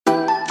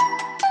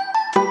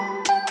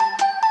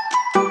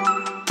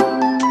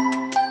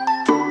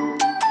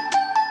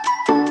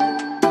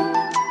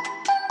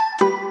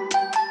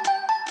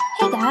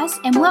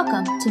and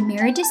welcome to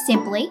Marriage is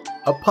Simply,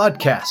 a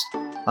podcast.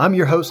 I'm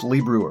your host,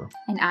 Lee Brewer.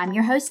 And I'm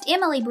your host,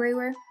 Emily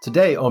Brewer.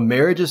 Today on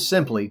Marriage is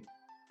Simply,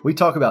 we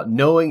talk about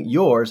knowing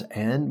yours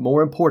and,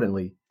 more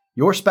importantly,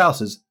 your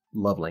spouse's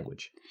love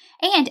language.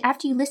 And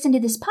after you listen to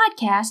this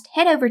podcast,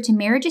 head over to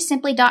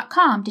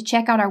marriageisimply.com to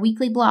check out our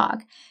weekly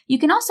blog. You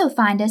can also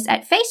find us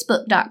at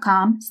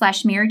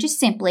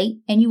facebook.com/marriageisimply,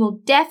 and you will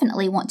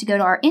definitely want to go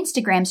to our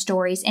Instagram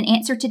stories and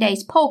answer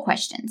today's poll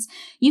questions.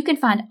 You can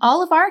find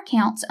all of our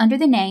accounts under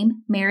the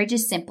name Marriage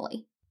is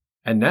Simply.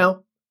 And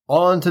now,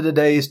 on to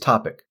today's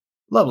topic,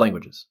 love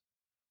languages.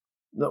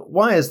 Now,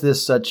 why is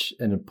this such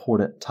an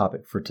important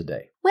topic for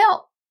today?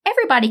 Well,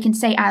 everybody can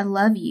say I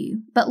love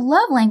you, but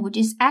love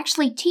languages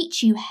actually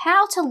teach you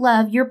how to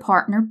love your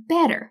partner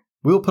better.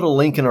 We'll put a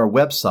link in our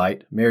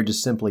website,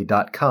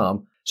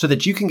 marriageisimply.com, so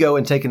that you can go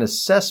and take an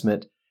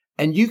assessment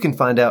and you can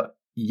find out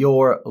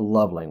your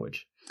love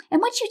language.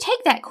 And once you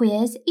take that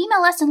quiz,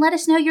 email us and let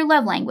us know your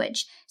love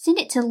language. Send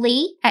it to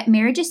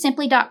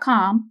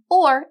lee@marriageisimply.com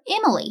or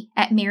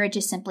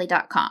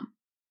emily@marriageisimply.com.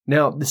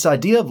 Now, this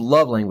idea of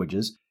love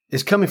languages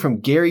is coming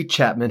from Gary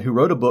Chapman, who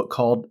wrote a book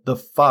called The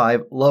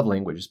 5 Love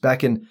Languages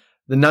back in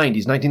the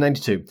 90s,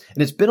 1992.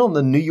 And it's been on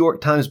the New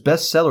York Times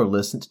bestseller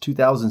list since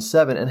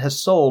 2007 and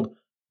has sold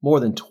more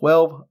than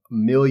 12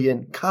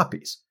 million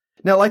copies.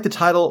 Now, like the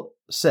title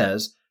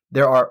says,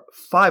 there are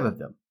 5 of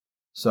them.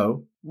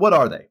 So, what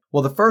are they?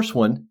 Well, the first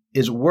one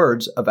is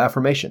words of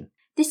affirmation.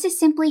 This is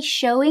simply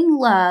showing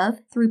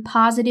love through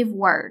positive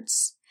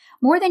words.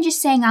 More than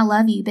just saying I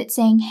love you, but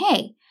saying,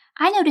 hey,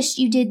 I noticed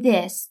you did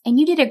this and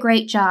you did a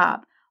great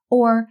job.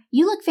 Or,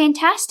 you look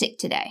fantastic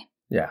today.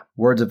 Yeah,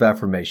 words of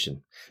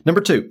affirmation. Number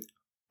 2,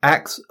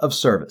 acts of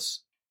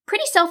service.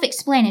 Pretty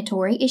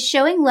self-explanatory is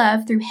showing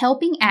love through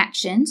helping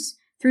actions,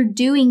 through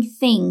doing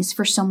things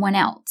for someone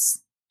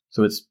else.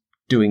 So it's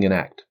doing an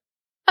act.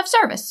 Of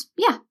service,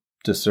 yeah.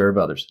 To serve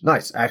others.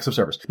 Nice, acts of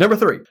service. Number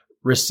 3,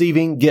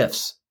 receiving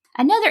gifts.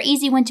 Another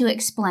easy one to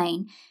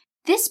explain.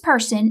 This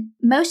person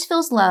most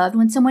feels loved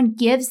when someone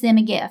gives them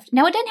a gift.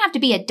 Now, it doesn't have to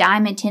be a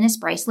diamond tennis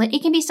bracelet.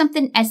 It can be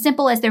something as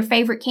simple as their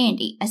favorite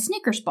candy, a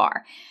Snickers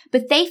bar.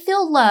 But they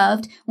feel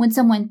loved when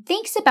someone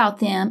thinks about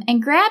them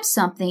and grabs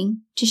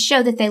something to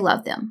show that they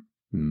love them.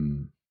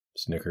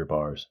 Snicker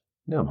bars.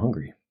 Now I'm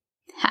hungry.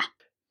 Ha.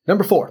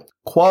 Number 4,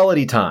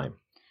 quality time.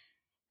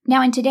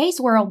 Now, in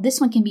today's world,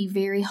 this one can be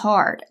very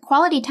hard.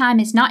 Quality time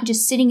is not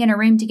just sitting in a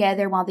room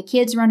together while the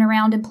kids run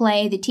around and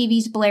play, the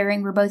TV's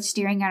blaring, we're both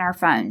staring at our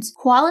phones.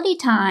 Quality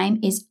time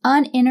is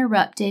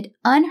uninterrupted,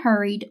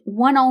 unhurried,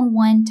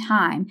 one-on-one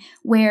time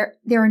where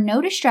there are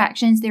no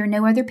distractions, there are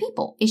no other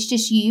people. It's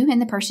just you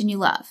and the person you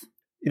love.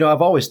 You know,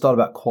 I've always thought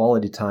about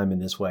quality time in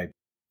this way.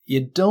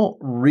 You don't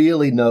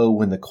really know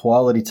when the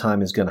quality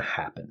time is going to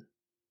happen.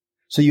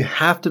 So you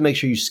have to make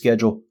sure you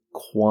schedule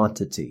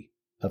quantity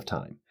of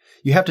time.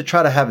 You have to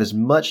try to have as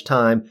much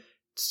time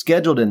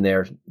scheduled in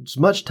there, as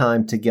much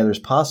time together as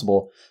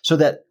possible so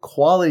that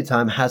quality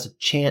time has a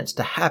chance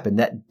to happen,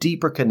 that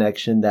deeper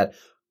connection, that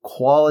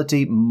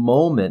quality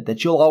moment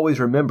that you'll always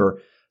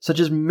remember, such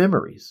as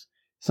memories.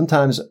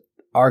 Sometimes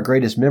our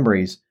greatest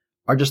memories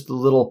are just the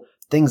little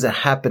things that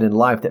happen in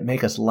life that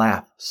make us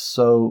laugh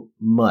so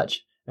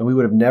much. And we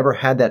would have never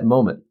had that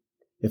moment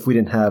if we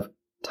didn't have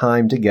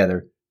time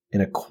together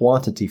in a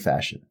quantity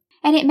fashion.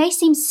 And it may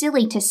seem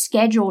silly to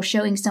schedule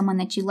showing someone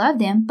that you love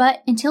them,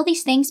 but until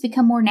these things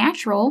become more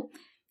natural,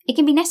 it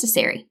can be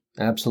necessary.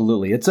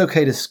 Absolutely. It's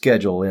okay to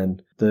schedule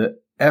in the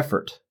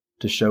effort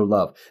to show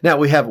love. Now,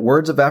 we have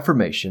words of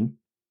affirmation.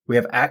 We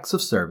have acts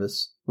of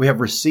service. We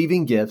have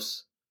receiving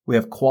gifts. We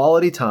have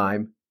quality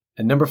time.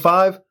 And number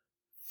 5,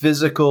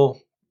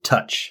 physical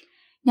touch.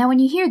 Now, when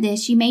you hear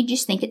this, you may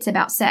just think it's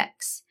about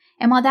sex.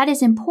 And while that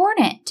is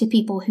important to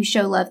people who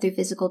show love through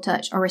physical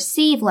touch or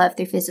receive love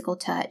through physical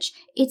touch,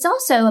 it's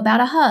also about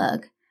a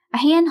hug, a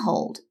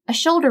handhold, a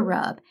shoulder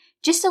rub,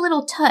 just a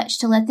little touch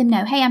to let them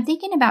know, hey, I'm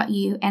thinking about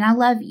you and I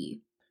love you.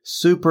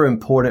 Super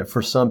important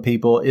for some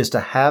people is to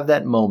have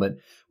that moment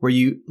where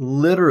you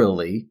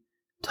literally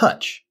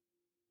touch.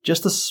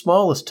 Just the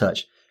smallest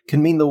touch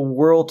can mean the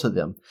world to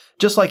them.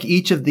 Just like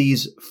each of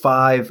these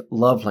 5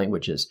 love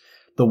languages,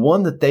 the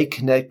one that they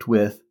connect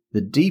with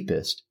the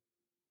deepest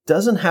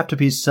doesn't have to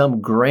be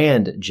some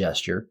grand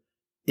gesture.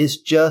 It's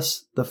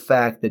just the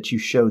fact that you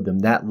showed them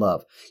that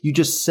love. You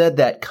just said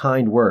that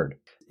kind word.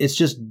 It's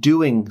just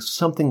doing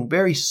something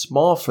very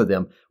small for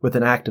them with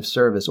an act of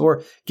service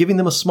or giving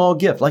them a small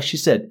gift. Like she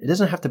said, it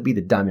doesn't have to be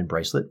the diamond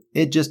bracelet.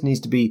 It just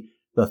needs to be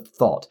the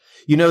thought.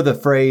 You know the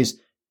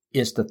phrase,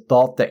 it's the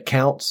thought that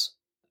counts?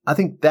 I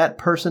think that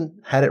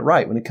person had it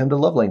right when it comes to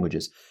love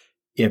languages.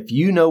 If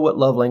you know what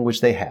love language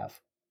they have,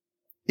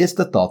 it's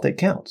the thought that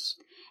counts.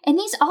 And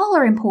these all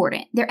are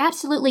important. They're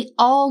absolutely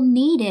all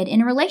needed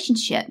in a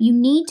relationship. You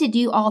need to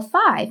do all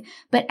 5.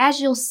 But as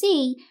you'll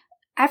see,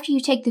 after you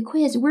take the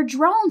quiz, we're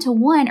drawn to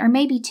 1 or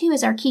maybe 2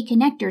 as our key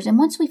connectors. And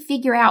once we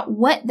figure out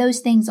what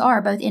those things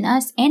are, both in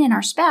us and in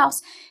our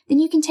spouse, then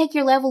you can take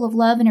your level of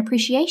love and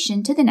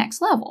appreciation to the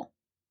next level.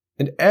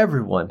 And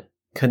everyone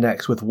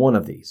connects with one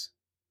of these,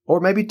 or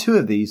maybe 2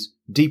 of these,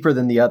 deeper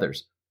than the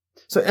others.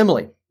 So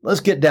Emily, let's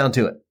get down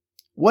to it.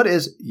 What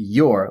is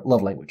your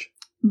love language?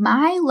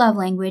 My love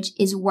language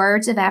is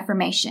words of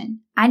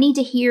affirmation. I need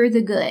to hear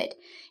the good.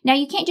 Now,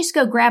 you can't just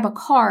go grab a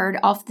card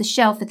off the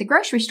shelf at the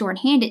grocery store and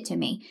hand it to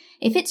me.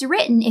 If it's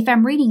written, if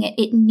I'm reading it,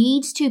 it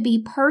needs to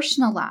be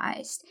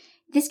personalized.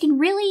 This can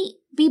really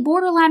be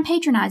borderline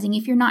patronizing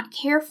if you're not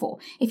careful.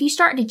 If you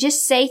start to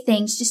just say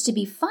things just to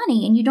be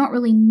funny and you don't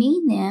really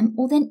mean them,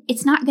 well, then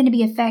it's not going to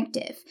be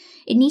effective.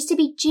 It needs to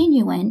be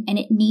genuine and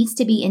it needs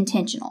to be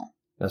intentional.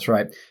 That's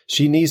right.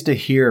 She needs to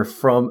hear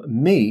from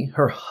me,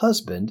 her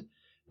husband,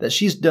 that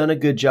she's done a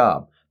good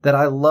job, that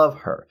I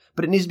love her.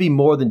 But it needs to be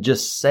more than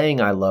just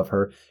saying I love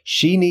her.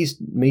 She needs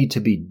me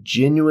to be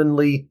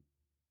genuinely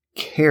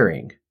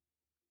caring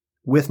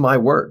with my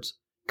words.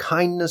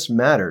 Kindness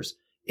matters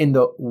in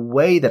the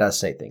way that I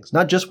say things,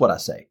 not just what I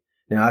say.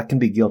 Now, I can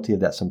be guilty of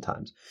that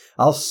sometimes.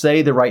 I'll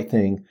say the right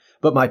thing,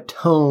 but my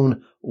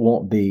tone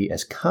won't be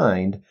as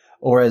kind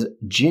or as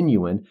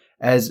genuine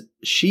as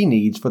she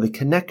needs for the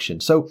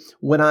connection. So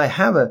when I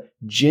have a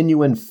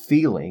genuine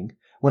feeling,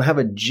 when I have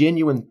a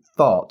genuine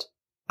thought,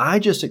 I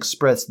just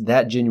express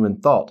that genuine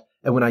thought.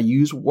 And when I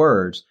use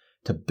words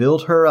to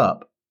build her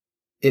up,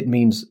 it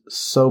means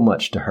so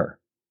much to her.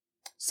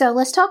 So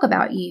let's talk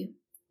about you.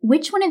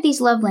 Which one of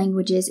these love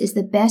languages is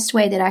the best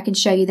way that I can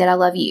show you that I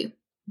love you?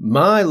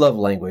 My love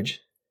language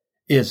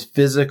is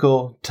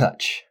physical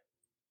touch.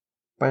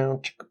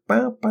 Okay.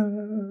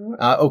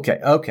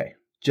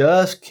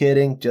 Just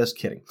kidding.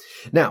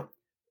 Now,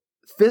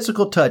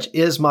 physical touch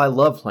is my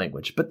love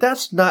language, but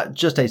that's not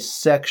just a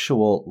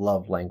sexual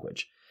love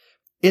language.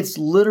 It's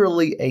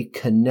literally a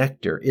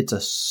connector. It's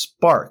a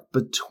spark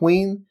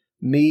between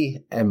me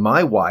and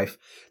my wife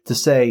to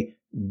say,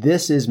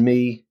 this is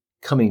me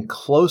coming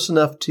close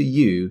enough to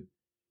you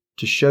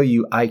to show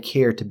you I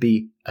care to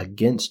be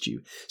against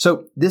you.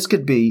 So this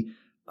could be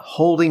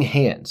holding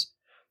hands.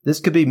 This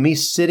could be me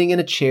sitting in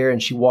a chair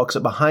and she walks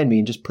up behind me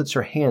and just puts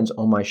her hands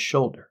on my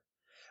shoulder.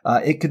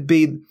 It could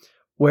be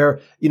where,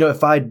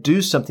 if I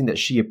do something that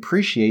she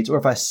appreciates, or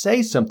if I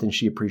say something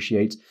she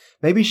appreciates,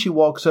 maybe she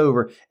walks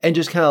over and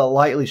just kind of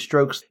lightly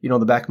strokes,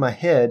 the back of my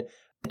head.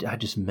 I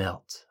just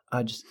melt.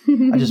 I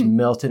just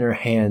melt in her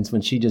hands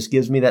when she just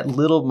gives me that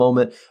little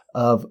moment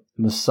of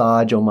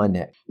massage on my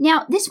neck.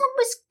 Now, this one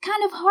was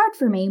kind of hard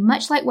for me,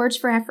 much like words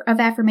of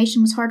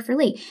affirmation was hard for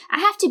Lee. I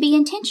have to be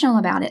intentional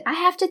about it. I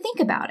have to think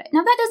about it.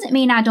 Now, that doesn't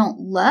mean I don't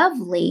love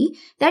Lee.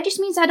 That just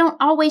means I don't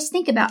always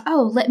think about,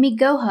 let me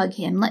go hug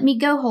him. Let me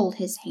go hold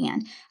his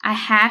hand. I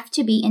have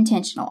to be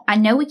intentional. I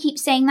know we keep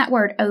saying that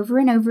word over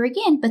and over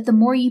again, but the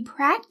more you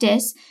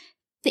practice,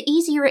 the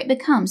easier it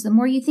becomes, the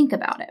more you think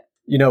about it.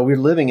 We're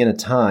living in a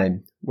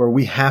time where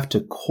we have to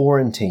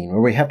quarantine,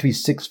 where we have to be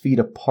 6 feet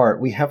apart.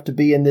 We have to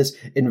be in this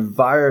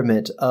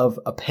environment of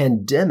a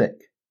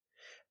pandemic.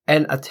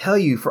 And I tell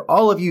you, for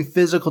all of you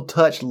physical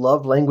touch,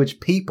 love language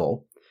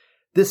people,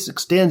 this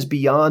extends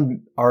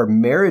beyond our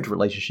marriage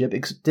relationship. It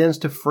extends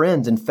to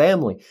friends and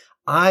family.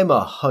 I'm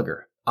a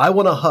hugger. I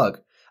want to hug.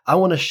 I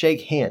want to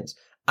shake hands.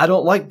 I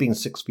don't like being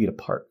 6 feet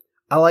apart.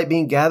 I like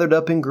being gathered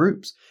up in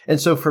groups.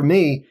 And so for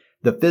me,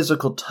 the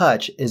physical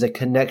touch is a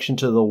connection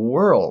to the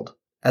world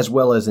as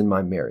well as in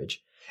my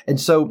marriage. And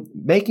so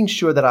making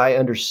sure that I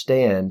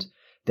understand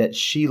that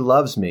she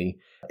loves me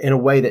in a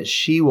way that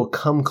she will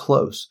come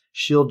close.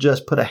 She'll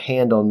just put a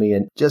hand on me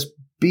and just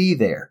be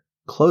there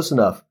close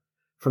enough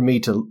for me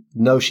to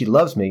know she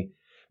loves me,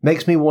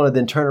 makes me want to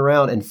then turn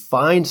around and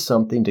find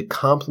something to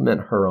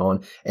compliment her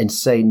on and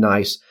say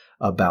nice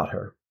about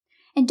her.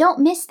 And don't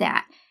miss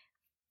that.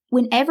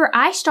 Whenever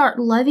I start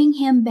loving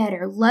him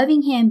better,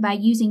 loving him by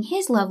using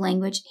his love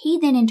language, he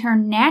then in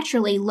turn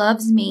naturally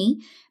loves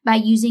me by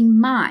using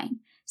mine.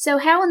 So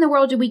how in the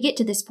world did we get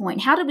to this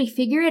point? How did we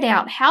figure it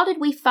out? How did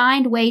we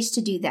find ways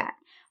to do that?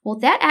 Well,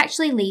 that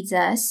actually leads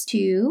us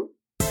to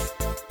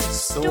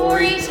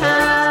story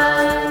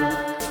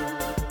time.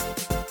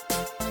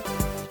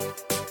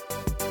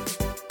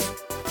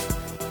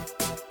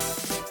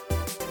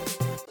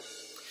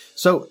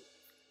 So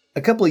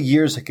a couple of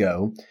years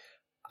ago,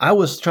 I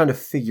was trying to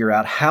figure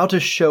out how to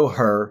show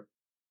her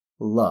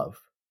love,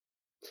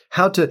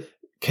 how to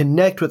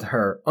connect with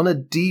her on a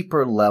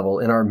deeper level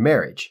in our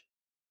marriage.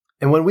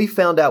 And when we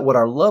found out what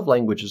our love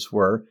languages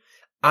were,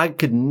 I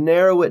could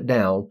narrow it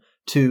down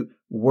to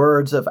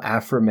words of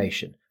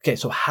affirmation. Okay,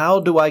 so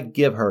how do I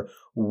give her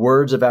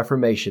words of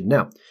affirmation?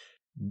 Now,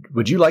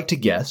 would you like to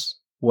guess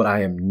what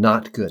I am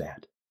not good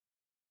at?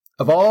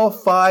 Of all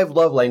 5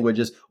 love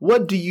languages,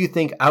 what do you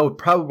think I would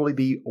probably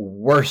be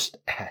worst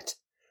at?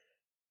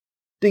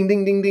 Ding,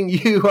 ding, ding, ding.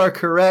 You are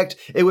correct.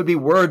 It would be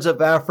words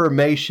of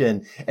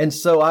affirmation. And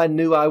so I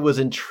knew I was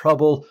in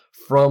trouble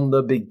from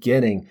the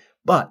beginning.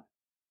 But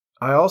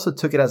I also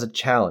took it as a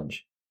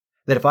challenge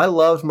that if I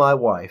loved my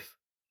wife,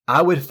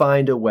 I would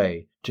find a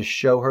way to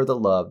show her the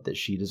love that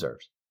she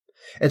deserves.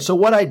 And so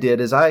what I did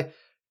is I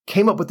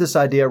came up with this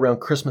idea around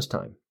Christmas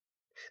time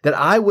that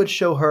I would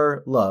show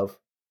her love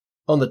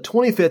on the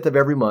 25th of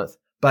every month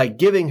by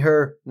giving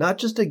her not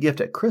just a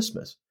gift at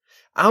Christmas.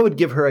 I would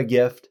give her a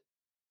gift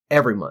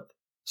every month.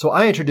 So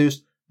I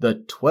introduced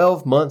the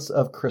 12 months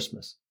of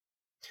Christmas.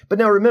 But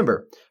now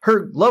remember,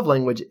 her love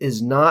language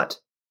is not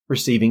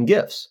receiving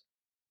gifts.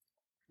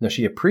 Now,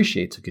 she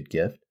appreciates a good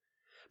gift,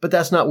 but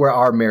that's not where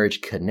our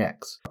marriage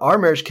connects. Our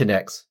marriage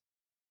connects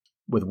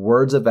with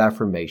words of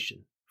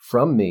affirmation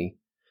from me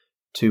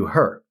to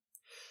her.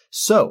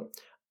 So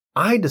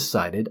I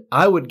decided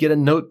I would get a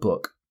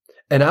notebook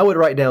and I would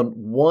write down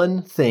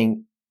one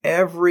thing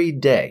every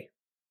day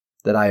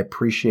that I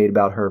appreciate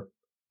about her,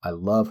 I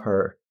love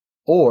her,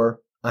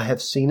 or I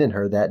have seen in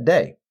her that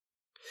day.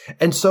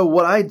 And so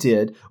what I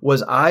did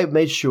was I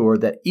made sure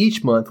that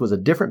each month was a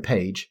different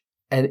page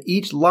and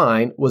each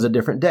line was a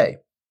different day.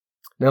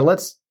 Now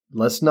let's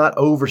not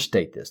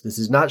overstate this. This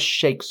is not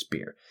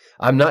Shakespeare.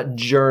 I'm not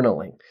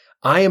journaling.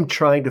 I am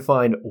trying to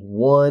find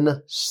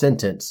one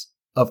sentence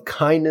of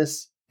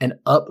kindness and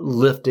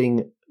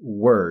uplifting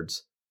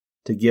words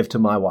to give to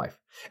my wife.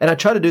 And I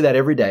try to do that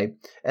every day.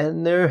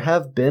 And there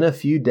have been a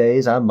few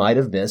days I might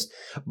have missed.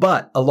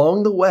 But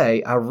along the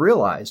way, I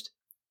realized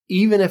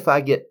even if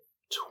I get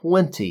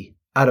 20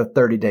 out of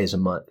 30 days a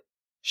month,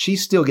 she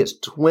still gets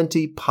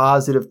 20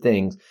 positive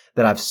things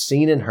that I've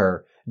seen in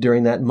her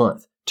during that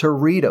month to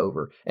read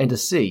over and to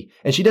see.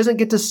 And she doesn't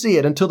get to see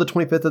it until the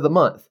 25th of the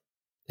month.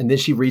 And then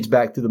she reads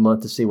back through the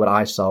month to see what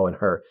I saw in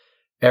her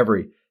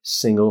every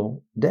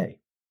single day.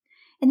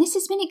 And this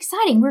has been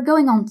exciting. We're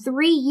going on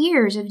 3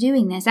 years of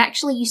doing this.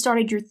 Actually, you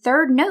started your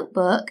third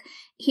notebook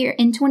here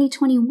in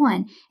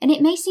 2021. And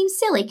it may seem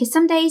silly because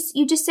some days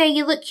you just say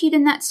you look cute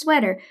in that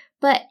sweater.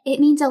 But it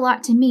means a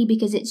lot to me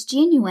because it's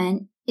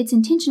genuine, it's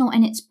intentional,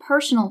 and it's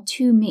personal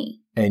to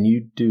me. And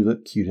you do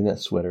look cute in that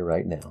sweater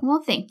right now.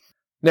 Well, thanks.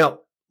 Now,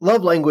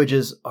 love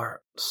languages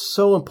are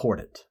so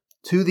important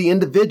to the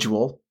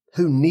individual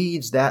who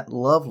needs that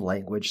love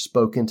language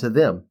spoken to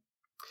them.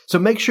 So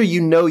make sure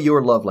you know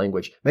your love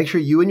language. Make sure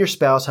you and your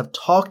spouse have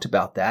talked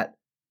about that.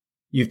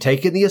 You've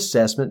taken the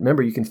assessment.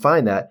 Remember, you can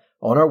find that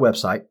on our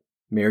website,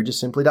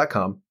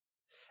 marriagessimply.com.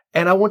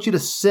 And I want you to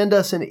send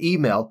us an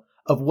email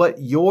of what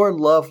your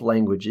love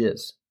language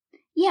is.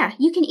 Yeah,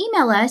 you can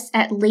email us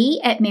at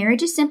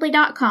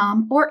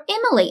lee@marriagessimply.com or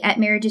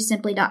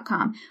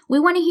emily@marriagessimply.com. We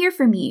want to hear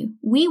from you.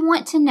 We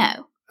want to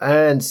know.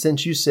 And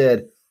since you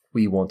said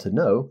we want to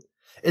know,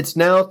 it's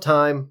now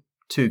time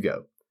to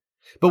go.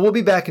 But we'll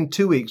be back in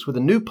 2 weeks with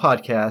a new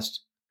podcast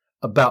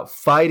about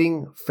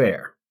fighting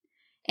fair.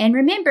 And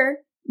remember,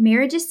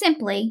 marriage is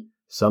simply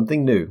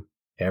something new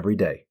every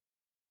day.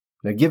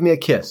 Now give me a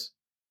kiss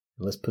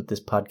and let's put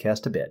this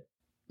podcast to bed.